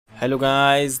Hello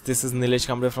guys, this is Nilesh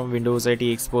Kamble from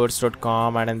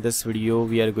windowsitexperts.com, and in this video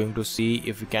we are going to see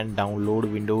if we can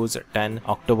download Windows 10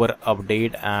 October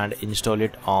update and install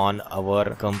it on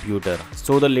our computer.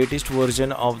 So the latest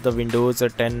version of the Windows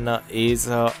 10 is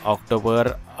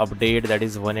October update, that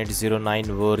is 1809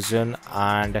 version,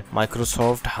 and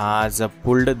Microsoft has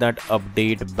pulled that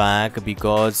update back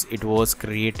because it was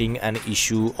creating an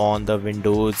issue on the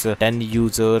Windows 10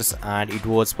 users, and it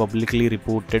was publicly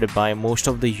reported by most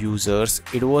of the users.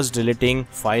 It was deleting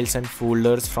files and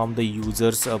folders from the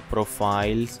users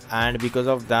profiles, and because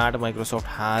of that Microsoft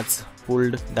has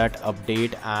pulled that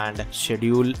update and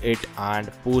schedule it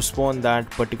and postpone that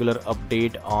particular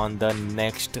update on the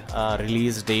next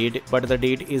release date, but the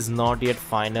date is not yet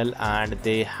final and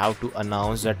they have to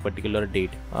announce that particular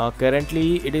date.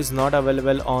 Currently it is not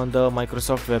available on the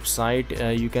Microsoft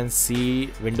website. You can see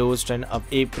Windows 10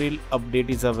 April update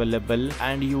is available,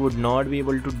 and you would not be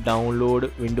able to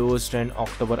download Windows 10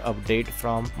 October update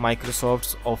from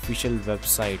Microsoft's official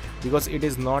website because it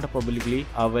is not publicly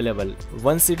available.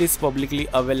 Once it is publicly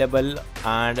available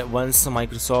and once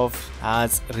Microsoft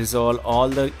has resolved all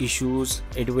the issues,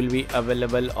 it will be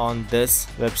available on this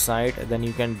website. Then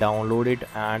you can download it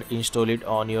and install it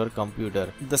on your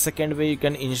computer. The second way you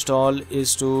can install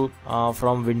is to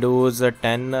from Windows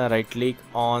 10 right click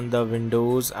on the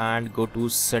Windows and go to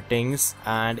settings,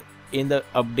 and in the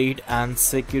update and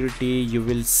security you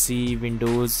will see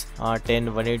Windows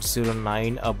 10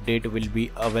 1809 update will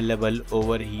be available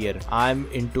over here. I'm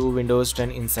into Windows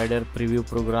 10 Insider Preview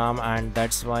program, and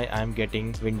that's why I'm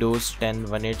getting Windows 10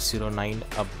 1809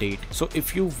 update. So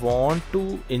if you want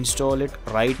to install it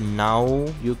right now,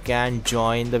 you can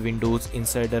join the Windows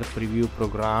Insider Preview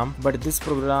program, but this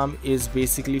program is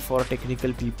basically for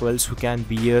technical peoples who can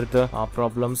bear the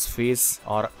problems faced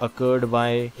or occurred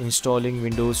by installing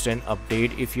Windows 10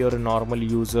 update. If you're a normal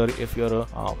user, if you're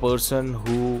a person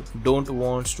who don't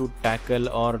want to tackle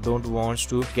or don't want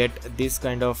to get this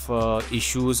kind of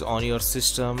issues on your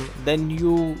system, then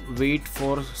you wait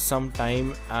for some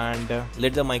time and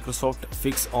let the Microsoft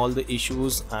fix all the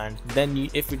issues, and then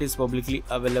if it is publicly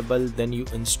available, then you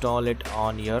install it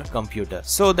on your computer.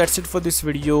 So that's it for this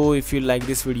video. If you like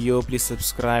this video, please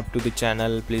subscribe to the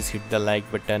channel, please hit the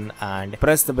like button and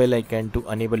press the bell icon to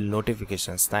enable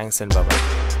notifications. Thanks and bye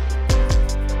bye.